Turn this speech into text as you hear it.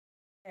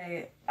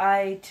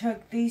I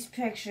took these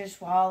pictures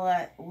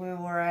while we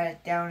were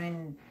down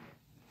in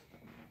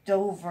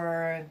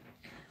Dover,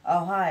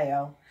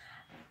 Ohio.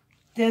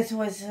 This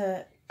was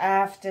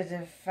after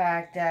the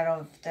fact that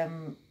of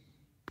the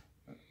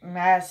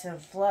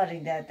massive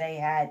flooding that they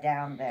had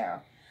down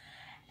there.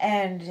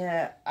 And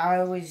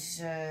I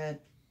wanted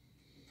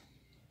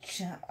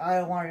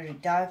to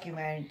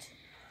document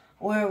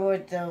where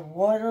the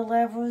water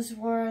levels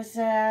was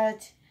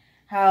at,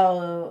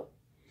 how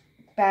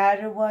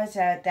bad it was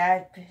at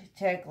that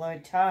particular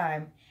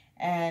time,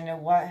 and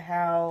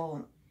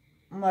how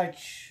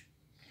much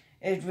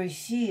it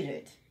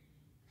receded.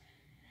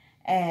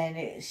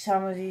 And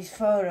some of these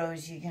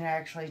photos, you can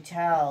actually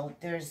tell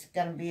there's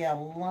going to be a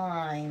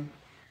line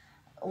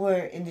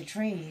where in the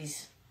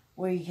trees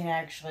where you can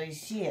actually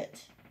see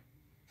it.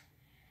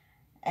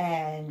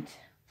 And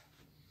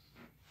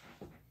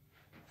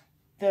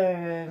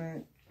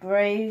the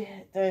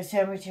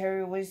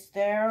cemetery was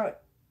there.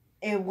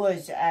 It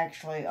was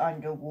actually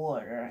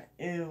underwater.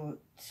 It was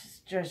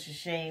just a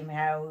shame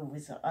how it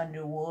was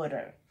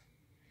underwater.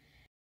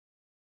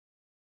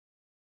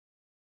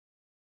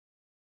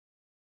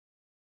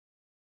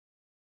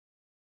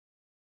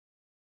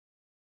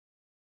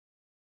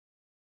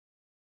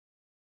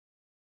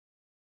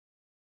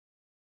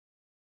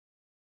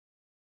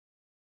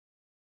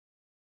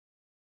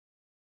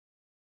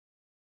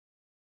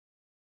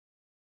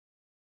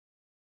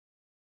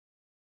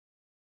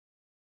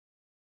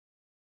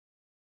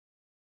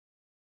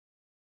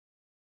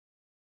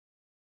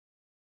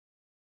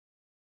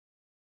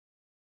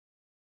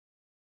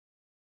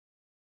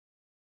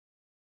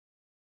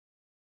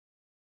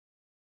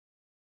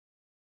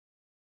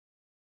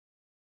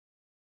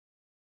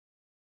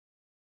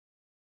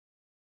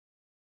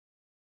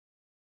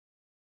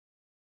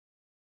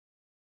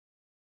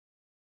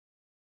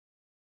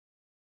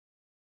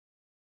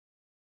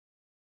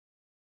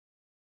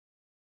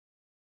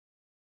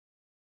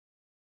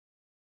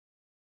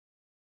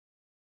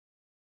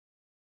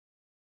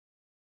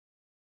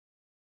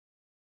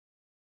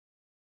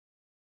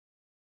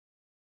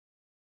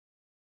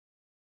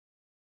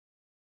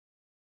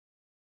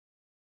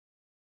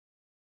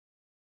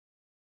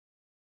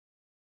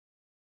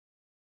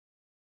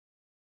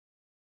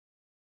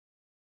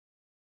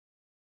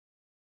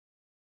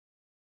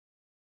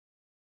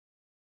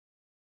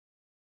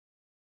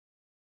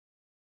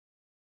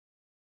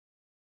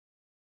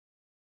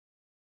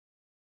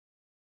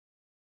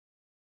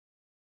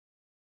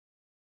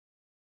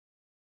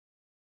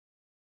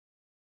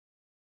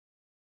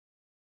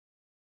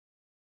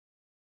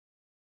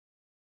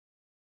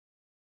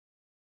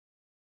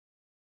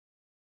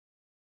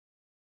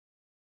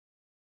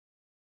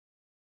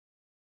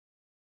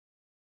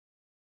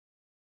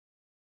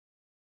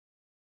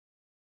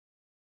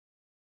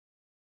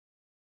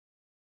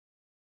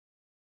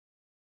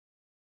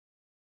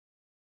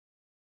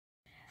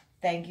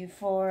 Thank you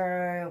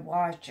for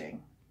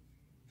watching.